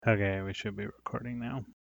Okay, we should be recording now.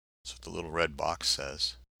 That's what the little red box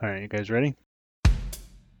says. All right, you guys ready?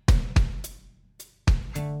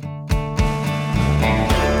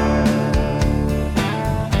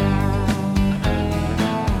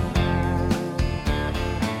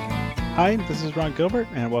 Hi, this is Ron Gilbert,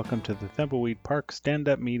 and welcome to the Thimbleweed Park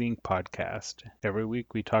Stand-Up Meeting podcast. Every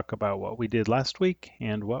week we talk about what we did last week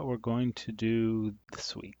and what we're going to do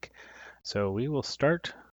this week. So we will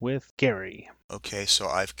start with Gary. Okay, so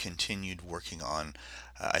I've continued working on,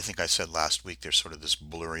 I think I said last week there's sort of this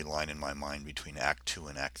blurry line in my mind between Act 2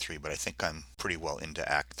 and Act 3, but I think I'm pretty well into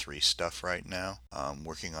Act 3 stuff right now.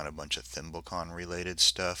 Working on a bunch of ThimbleCon related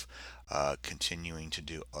stuff, continuing to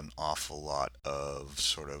do an awful lot of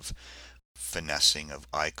sort of finessing of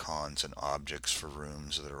icons and objects for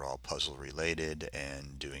rooms that are all puzzle related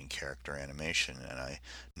and doing character animation. And I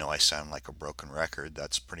know I sound like a broken record.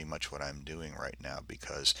 That's pretty much what I'm doing right now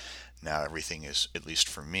because now everything is, at least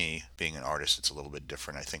for me, being an artist, it's a little bit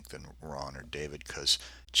different, I think, than Ron or David because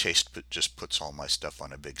Chase just puts all my stuff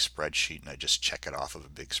on a big spreadsheet and I just check it off of a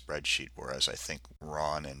big spreadsheet, whereas I think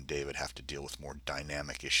Ron and David have to deal with more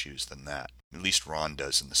dynamic issues than that. At least Ron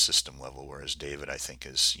does in the system level, whereas David, I think,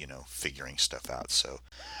 is, figuring stuff out. So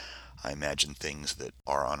I imagine things that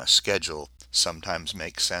are on a schedule sometimes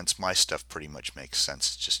make sense. My stuff pretty much makes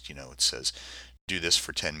sense. It's just, it says do this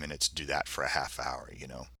for 10 minutes, do that for a half hour,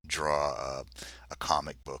 draw a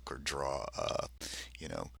comic book or draw a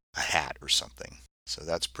hat or something. So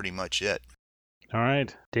that's pretty much it. All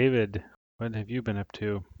right, David, what have you been up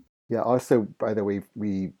to? Yeah, also, by the way,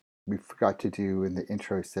 we forgot to do in the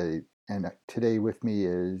intro say, and today with me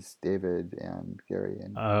is David and Gary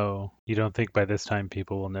and Oh, you don't think by this time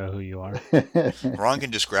people will know who you are? Ron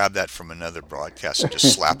can just grab that from another broadcast and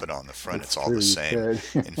just slap it on the front. It's That's all true, the you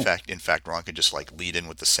same. could. In fact, Ron could just like lead in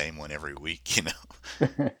with the same one every week.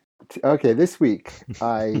 Okay, this week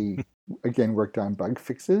I again worked on bug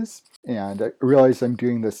fixes, and I realized I'm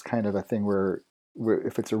doing this kind of a thing where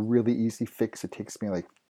if it's a really easy fix, it takes me like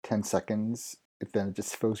 10 seconds. Then it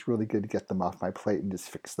just feels really good to get them off my plate and just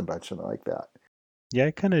fix the bunch of them like that. Yeah,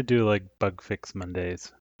 I kind of do like bug fix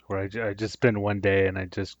Mondays, where I just spend one day and I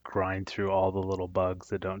just grind through all the little bugs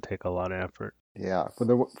that don't take a lot of effort. Yeah,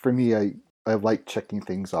 for me, I like checking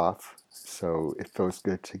things off, so it feels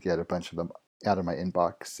good to get a bunch of them out of my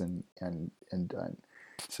inbox and done.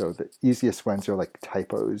 So the easiest ones are like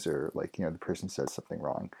typos or like the person says something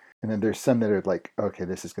wrong, and then there's some that are like, okay,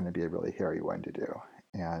 this is going to be a really hairy one to do,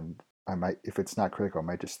 and I might, if it's not critical, I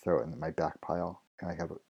might just throw it in my back pile, and I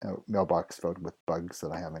have a mailbox filled with bugs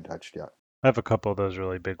that I haven't touched yet. I have a couple of those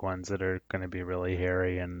really big ones that are going to be really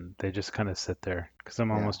hairy, and they just kind of sit there because I'm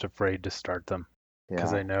Yeah, almost afraid to start them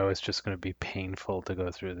because yeah. I know it's just going to be painful to go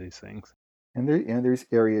through these things. There's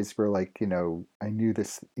areas where like, I knew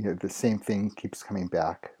this, the same thing keeps coming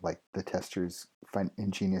back. Like the testers find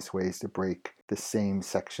ingenious ways to break the same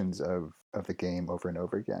sections of the game over and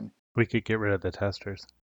over again. We could get rid of the testers.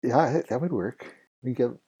 Yeah, that would work. We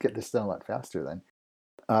get this done a lot faster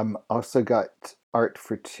then. Also got art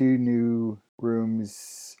for two new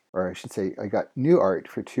rooms, or I should say, I got new art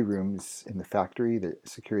for two rooms in the factory, the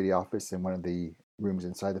security office, and one of the rooms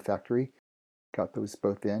inside the factory. Got those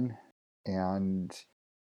both in, and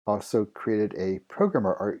also created a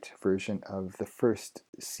programmer art version of the first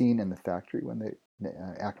scene in the factory when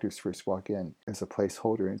the actors first walk in as a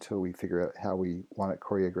placeholder until we figure out how we want it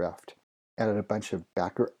choreographed. Added a bunch of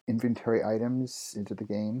backer inventory items into the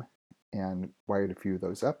game and wired a few of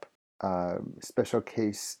those up. Special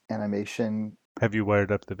case animation. Have you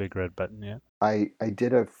wired up the big red button yet? I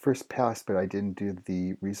did a first pass, but I didn't do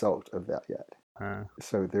the result of that yet. Uh,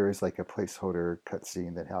 So there is like a placeholder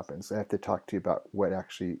cutscene that happens. I have to talk to you about what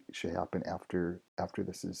actually should happen after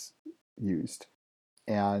this is used.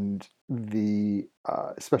 And the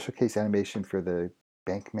special case animation for the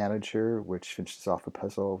bank manager, which finishes off a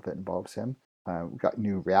puzzle that involves him. We got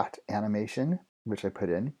new rat animation, which I put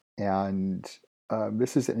in. And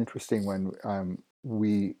this is an interesting one.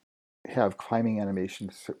 We have climbing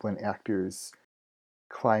animations when actors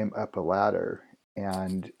climb up a ladder,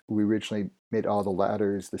 and we originally made all the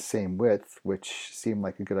ladders the same width, which seemed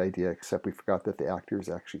like a good idea, except we forgot that the actors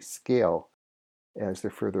actually scale as they're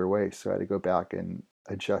further away. So I had to go back and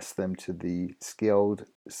adjust them to the scaled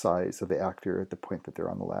size of the actor at the point that they're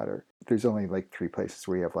on the ladder. There's only like 3 places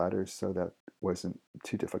where you have ladders, so that wasn't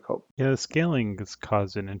too difficult. yeah, the scaling has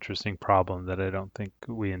caused an interesting problem that I don't think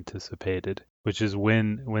we anticipated, which is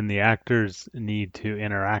when the actors need to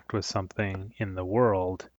interact with something in the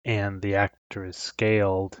world and the actor is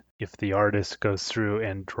scaled, if the artist goes through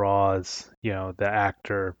and draws, the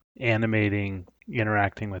actor animating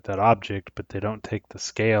interacting with that object, but they don't take the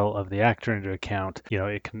scale of the actor into account,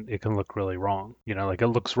 it can look really wrong. Like it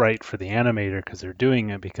looks right for the animator because they're doing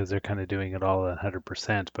it because they're kind of doing it all at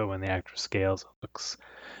 100%, but when the actor scales,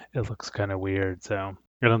 it looks kind of weird. So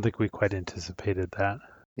I don't think we quite anticipated that.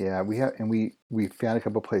 Yeah, we found a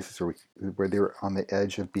couple places where they were on the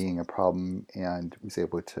edge of being a problem and was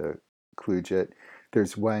able to kludge it.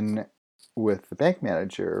 There's one with the bank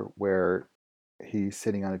manager where he's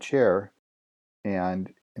sitting on a chair,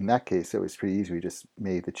 and in that case, it was pretty easy. We just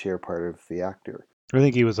made the chair part of the actor. I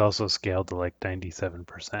think he was also scaled to like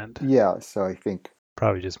 97%. Yeah, so I think,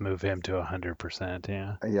 Probably just move him to 100%.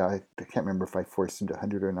 Yeah. yeah, I can't remember if I forced him to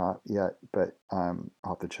 100 or not yet, but I'll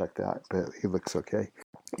have to check that. But he looks okay.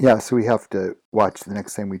 Yeah, so we have to watch the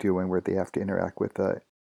next time we do one where they have to interact with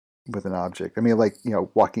an object. I mean, like,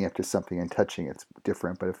 walking up to something and touching it's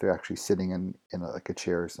different, but if they're actually sitting in like a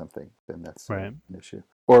chair or something, then that's Right. an issue.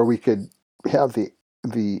 Or we could have the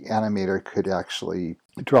animator could actually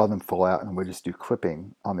draw them full out, and we'll just do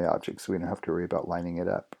clipping on the object, so we don't have to worry about lining it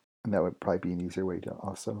up. And that would probably be an easier way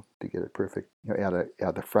to get it perfect. Add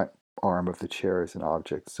the front arm of the chair as an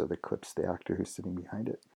object, so that clips the actor who's sitting behind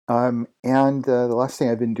it. And the last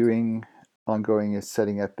thing I've been doing ongoing is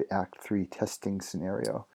setting up the Act 3 testing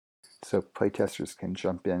scenario. So playtesters can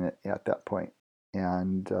jump in at that point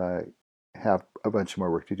and have a bunch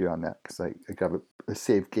more work to do on that, because I got a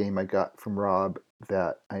save game I got from Rob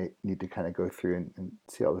that I need to kind of go through and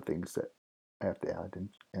see all the things that I have to add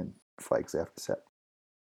and flags I have to set.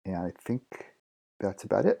 And I think that's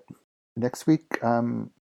about it. Next week,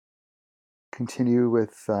 continue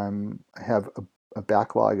with, I have a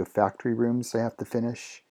backlog of factory rooms I have to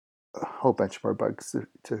finish, a whole bunch more bugs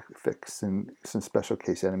to fix, and some special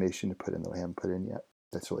case animation to put in that I haven't put in yet.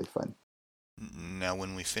 That's really fun. Now,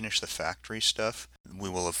 when we finish the factory stuff, we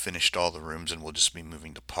will have finished all the rooms and we'll just be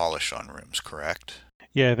moving to polish on rooms, correct?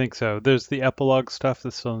 Yeah, I think so. There's the epilogue stuff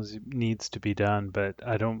that still needs to be done, but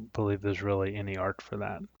I don't believe there's really any art for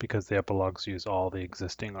that because the epilogues use all the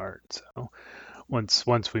existing art. So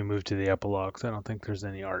once we move to the epilogues, I don't think there's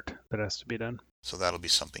any art that has to be done. So that'll be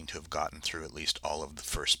something to have gotten through at least all of the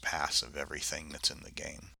first pass of everything that's in the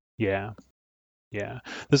game. Yeah. Yeah.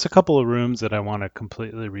 There's a couple of rooms that I want to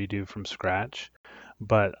completely redo from scratch,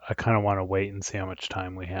 but I kind of want to wait and see how much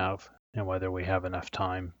time we have and whether we have enough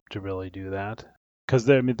time to really do that. Because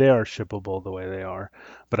I mean, they are shippable the way they are,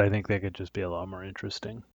 but I think they could just be a lot more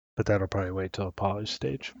interesting. But that'll probably wait till the polish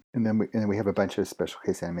stage. And then we have a bunch of special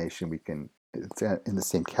case animation. It's in the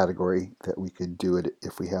same category that we could do it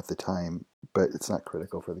if we have the time, but it's not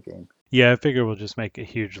critical for the game. Yeah, I figure we'll just make a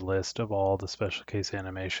huge list of all the special case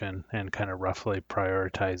animation and kind of roughly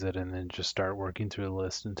prioritize it and then just start working through the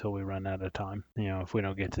list until we run out of time. If we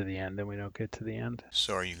don't get to the end, then we don't get to the end.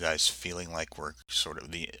 So are you guys feeling like we're sort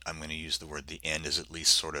of I'm going to use the word the end is at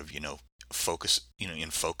least sort of, focus,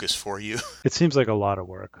 in focus for you? It seems like a lot of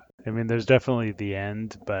work. I mean, there's definitely the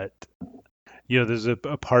end, but there's a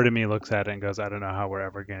part of me looks at it and goes, I don't know how we're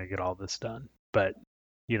ever going to get all this done. But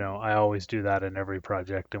I always do that in every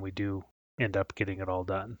project, and we do end up getting it all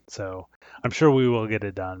done. So I'm sure we will get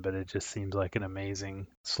it done, but it just seems like an amazing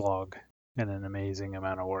slog and an amazing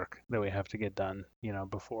amount of work that we have to get done,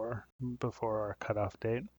 before our cutoff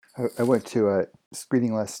date. I went to a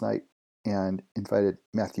screening last night and invited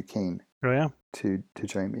Matthew Kane Oh yeah. to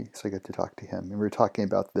join me, so I got to talk to him. And we were talking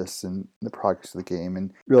about this and the progress of the game,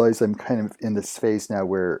 and realized I'm kind of in this phase now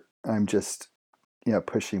where I'm just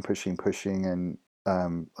pushing, and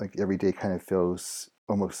like every day kind of feels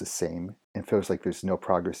almost the same and feels like there's no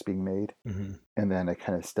progress being made. Mm-hmm. And then I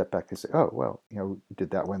kind of step back and say, oh, well,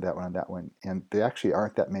 did that one, and that one. And there actually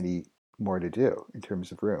aren't that many more to do in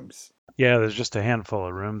terms of rooms. Yeah, there's just a handful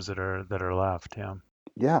of rooms that are left. Yeah.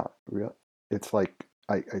 Yeah, it's like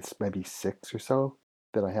it's maybe 6 or so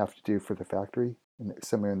that I have to do for the factory,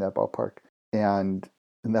 somewhere in that ballpark, and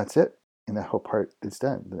that's it. And that whole part is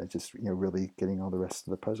done. Then it's just really getting all the rest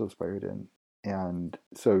of the puzzles wired in, and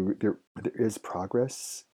so there is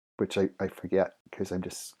progress, which I forget because I'm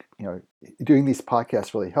just doing these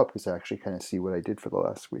podcasts really help because I actually kind of see what I did for the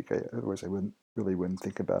last week. Otherwise I wouldn't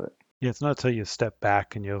think about it. Yeah, it's not until you step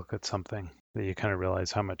back and you look at something that you kind of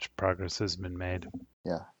realize how much progress has been made.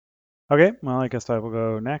 Yeah. Okay, well, I guess I will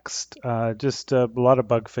go next. Just a lot of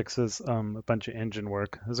bug fixes, a bunch of engine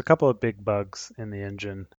work. There's a couple of big bugs in the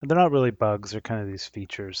engine. And they're not really bugs, they're kind of these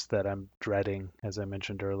features that I'm dreading, as I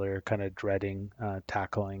mentioned earlier, kind of dreading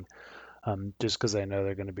tackling, just because I know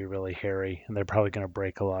they're going to be really hairy and they're probably going to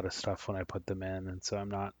break a lot of stuff when I put them in. And so I'm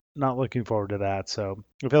not looking forward to that. So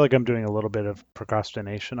I feel like I'm doing a little bit of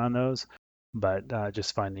procrastination on those, but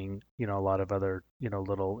just finding, a lot of other,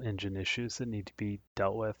 little engine issues that need to be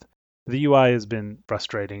dealt with. The UI has been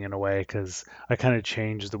frustrating in a way because I kind of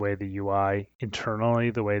changed the way the UI internally,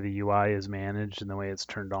 the way the UI is managed and the way it's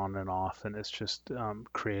turned on and off. And it's just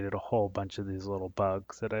created a whole bunch of these little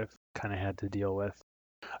bugs that I've kind of had to deal with.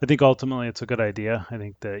 I think ultimately it's a good idea. I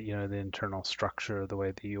think that, the internal structure, the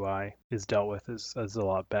way the UI is dealt with is a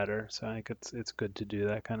lot better. So I think it's good to do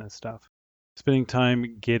that kind of stuff. Spending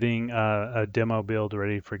time getting a demo build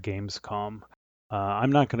ready for Gamescom.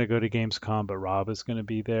 I'm not going to go to Gamescom, but Rob is going to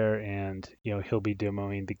be there, and he'll be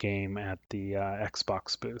demoing the game at the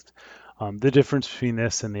Xbox booth. The difference between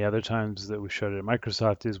this and the other times that we showed it at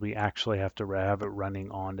Microsoft is we actually have to have it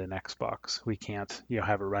running on an Xbox. We can't,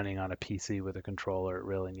 have it running on a PC with a controller. It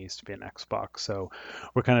really needs to be an Xbox. So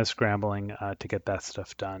we're kind of scrambling to get that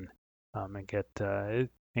stuff done and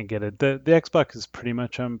get it. The Xbox is pretty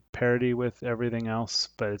much on parity with everything else,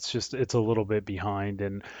 but it's a little bit behind.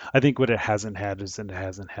 And I think what it hasn't had is it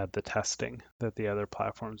hasn't had the testing that the other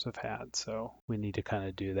platforms have had. So we need to kind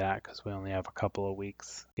of do that because we only have a couple of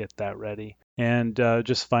weeks to get that ready. And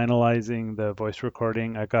just finalizing the voice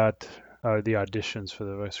recording. I got the auditions for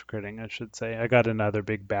the voice recording, I should say. I got another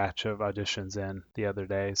big batch of auditions in the other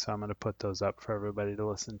day, so I'm going to put those up for everybody to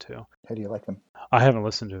listen to. How do you like them? I haven't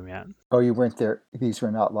listened to them yet. Oh, you weren't there. These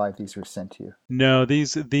were not live. These were sent to you. No,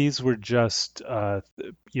 these were just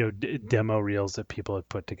demo reels that people had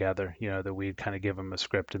put together. That we'd kind of give them a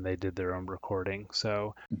script and they did their own recording.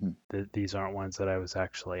 So these aren't ones that I was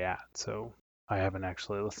actually at. So I haven't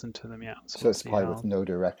actually listened to them yet. So So we'll it's see probably how. with no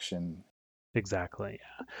direction. Exactly.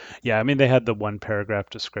 Yeah. I mean, they had the one paragraph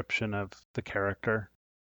description of the character,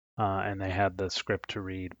 and they had the script to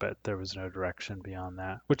read, but there was no direction beyond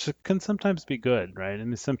that, which can sometimes be good, right? I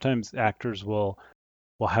mean, sometimes actors will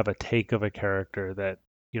have a take of a character that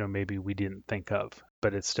maybe we didn't think of,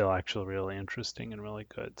 but it's still actually really interesting and really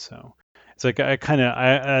good. So it's like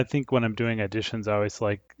I think when I'm doing auditions, I always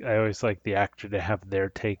like the actor to have their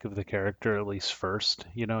take of the character at least first,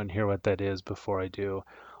 and hear what that is before I do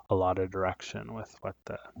a lot of direction with what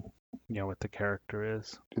the character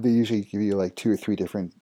is. Do they usually give you like 2 or 3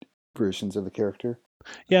 different versions of the character?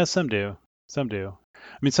 Yeah, some do. Some do.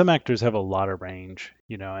 I mean, some actors have a lot of range,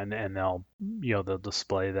 and they'll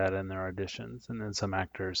display that in their auditions. And then some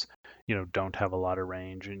actors, don't have a lot of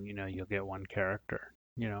range, and you'll get one character,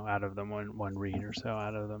 out of them, one read or so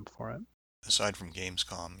out of them for it. Aside from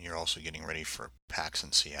Gamescom, you're also getting ready for PAX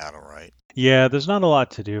in Seattle, right? Yeah, there's not a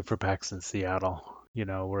lot to do for PAX in Seattle.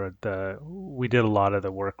 We did a lot of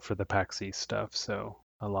the work for the PAX East stuff, so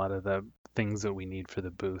a lot of the things that we need for the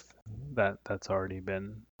booth that's already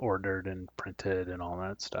been ordered and printed and all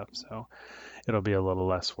that stuff. So it'll be a little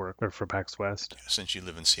less work or for PAX West. Since you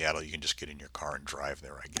live in Seattle, you can just get in your car and drive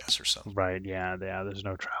there, I guess, or something. Right, yeah, there's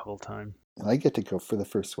no travel time. I get to go for the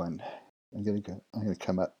first one. I'm gonna go. I'm gonna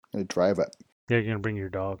come up. I'm gonna drive up. Yeah, you're gonna bring your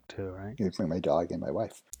dog too, right? I'm gonna bring my dog and my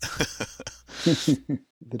wife.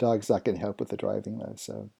 The dog's not gonna help with the driving though,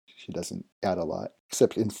 so she doesn't add a lot,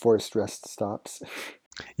 except enforced rest stops.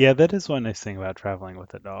 Yeah, that is one nice thing about traveling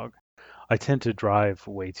with a dog. I tend to drive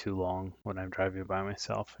way too long when I'm driving by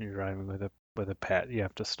myself. When you're driving with a pet, you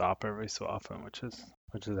have to stop every so often, which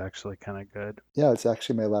is actually kind of good. Yeah, it's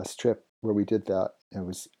actually my last trip where we did that. I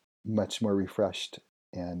was much more refreshed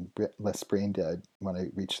and less brain dead when I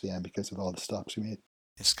reached the end because of all the stops we made.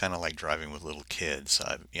 It's kind of like driving with little kids.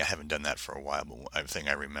 I haven't done that for a while, but one thing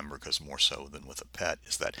I remember, because more so than with a pet,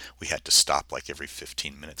 is that we had to stop like every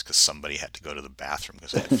 15 minutes because somebody had to go to the bathroom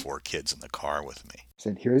because I had 4 kids in the car with me.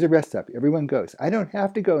 Said, here's a rest stop. Everyone goes. I don't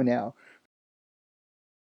have to go now.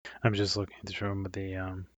 I'm just looking through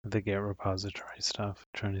the Git repository stuff,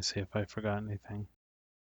 trying to see if I forgot anything.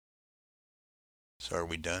 So are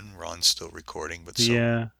we done? Ron's still recording, but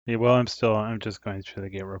Yeah. Well, I'm just going through the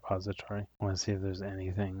Git repository. I want to see if there's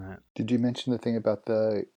anything that. Did you mention the thing about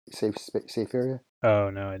the safe area?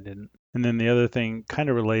 Oh no, I didn't. And then the other thing, kind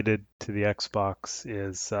of related to the Xbox,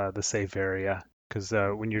 is the safe area. Because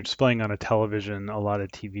when you're displaying on a television, a lot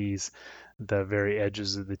of TVs, the very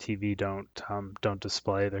edges of the TV don't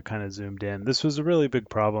display. They're kind of zoomed in. This was a really big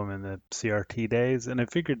problem in the CRT days, and I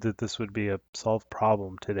figured that this would be a solved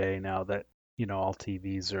problem today. Now that all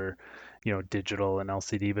TVs are digital and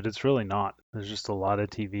LCD, but it's really not. There's just a lot of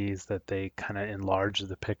TVs that they kind of enlarge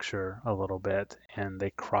the picture a little bit and they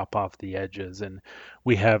crop off the edges. And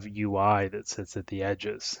we have UI that sits at the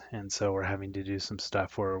edges. And so we're having to do some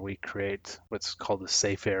stuff where we create what's called a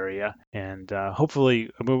safe area. And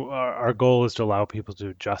hopefully, our goal is to allow people to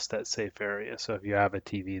adjust that safe area. So if you have a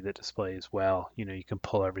TV that displays well, you can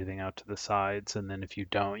pull everything out to the sides. And then if you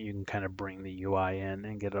don't, you can kind of bring the UI in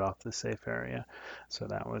and get it off the safe area. So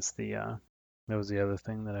that was the other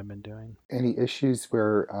thing that I've been doing. Any issues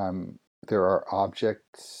where there are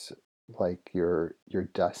objects like your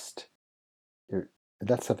dust. Your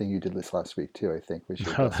That's something you did this last week too, I think, was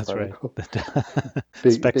your Oh, dust that's right. particle.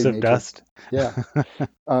 The specks Big of major. dust. Yeah.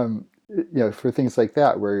 For things like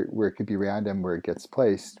that where it could be random where it gets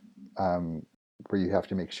placed, where you have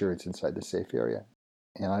to make sure it's inside the safe area.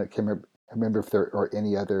 And I remember if there are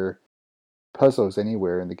any other puzzles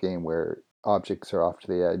anywhere in the game where objects are off to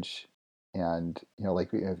the edge, and like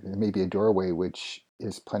maybe a doorway which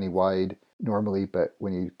is plenty wide normally, but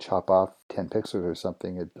when you chop off 10 pixels or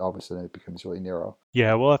something, all of a sudden it becomes really narrow.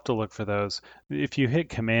 Yeah, we'll have to look for those. If you hit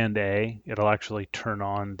Command A, it'll actually turn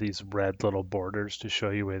on these red little borders to show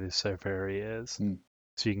you where the safe area is. Hmm.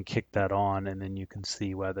 So you can kick that on and then you can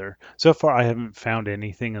see whether. So far, I haven't found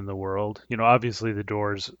anything in the world. Obviously the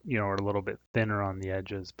doors, are a little bit thinner on the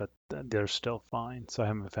edges, but they're still fine. So I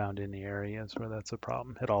haven't found any areas where that's a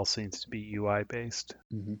problem. It all seems to be UI based.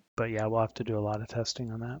 Hmm. But yeah, we'll have to do a lot of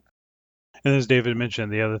testing on that. And as David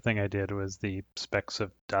mentioned, the other thing I did was the specks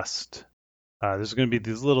of dust. There's going to be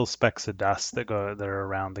these little specks of dust that are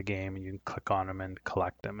around the game, and you can click on them and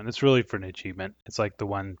collect them. And it's really for an achievement. It's like the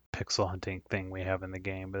one pixel hunting thing we have in the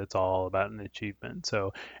game, but it's all about an achievement.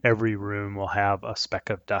 So every room will have a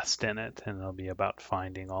speck of dust in it, and it'll be about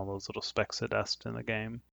finding all those little specks of dust in the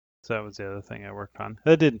game. So that was the other thing I worked on.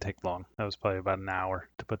 That didn't take long. That was probably about an hour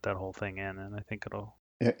to put that whole thing in, and I think it'll.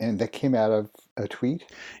 And that came out of a tweet.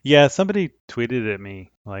 Yeah, somebody tweeted at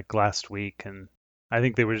me like last week, and I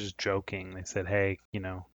think they were just joking. They said, "Hey,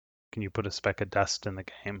 can you put a speck of dust in the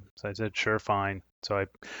game?" So I said, "Sure, fine." So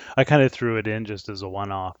I kind of threw it in just as a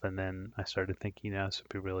one-off, and then I started thinking, this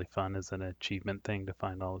would be really fun as an achievement thing to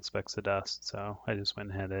find all the specks of dust. So I just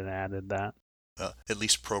went ahead and added that. At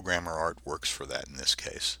least programmer art works for that in this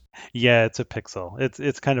case. Yeah, it's a pixel.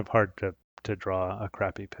 It's kind of hard to draw a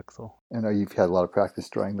crappy pixel. I know you've had a lot of practice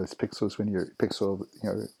drawing those pixels when you're pixel,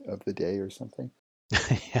 of the day or something.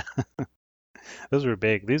 Yeah. Those were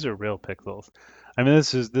big. These are real pixels. I mean,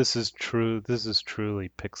 this is true. This is truly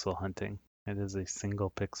pixel hunting. It is a single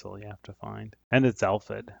pixel you have to find, and it's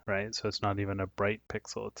alpha'd, right? So it's not even a bright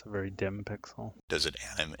pixel. It's a very dim pixel. Does it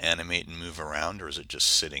animate and move around, or is it just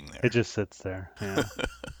sitting It there? just sits there. Yeah,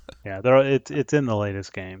 yeah. It's in the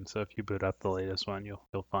latest game. So if you boot up the latest one,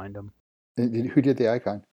 you'll find them. Who did the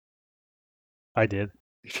icon? I did.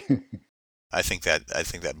 I think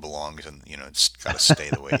that belongs, and it's got to stay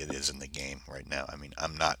the way it is in the game right now. I mean,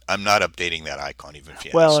 I'm not updating that icon even if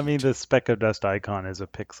you Well, I ask me mean, to. the speck of dust icon is a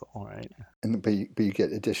pixel, right? But you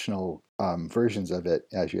get additional versions of it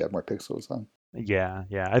as you add more pixels on. Yeah,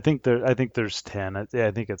 yeah. I think there's 10. I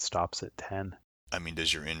think it stops at 10. I mean,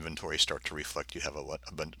 does your inventory start to reflect you have a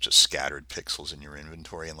bunch of scattered pixels in your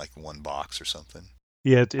inventory in like one box or something?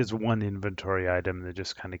 Yeah, it's one inventory item that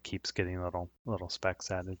just kind of keeps getting little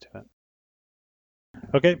specs added to it.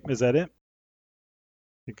 Okay, is that it?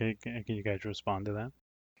 Can you guys respond to that?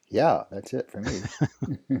 Yeah, that's it for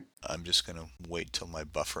me. I'm just gonna wait till my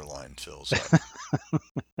buffer line fills up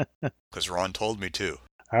because Ron told me to.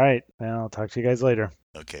 All right, well, I'll talk to you guys later.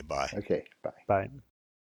 Okay, bye. Okay, bye. Bye.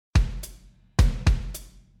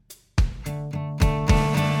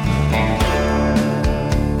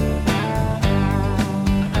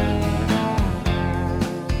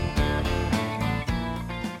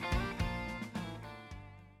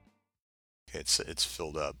 Okay, it's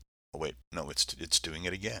filled up. Oh wait, no, it's doing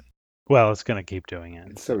it again. Well, it's gonna keep doing it.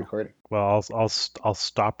 It's still recording. Well, I'll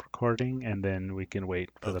stop recording and then we can wait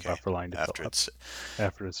for the Okay, buffer line to after fill up it's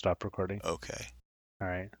after it stopped recording. okay. All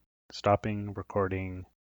right, stopping recording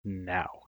now.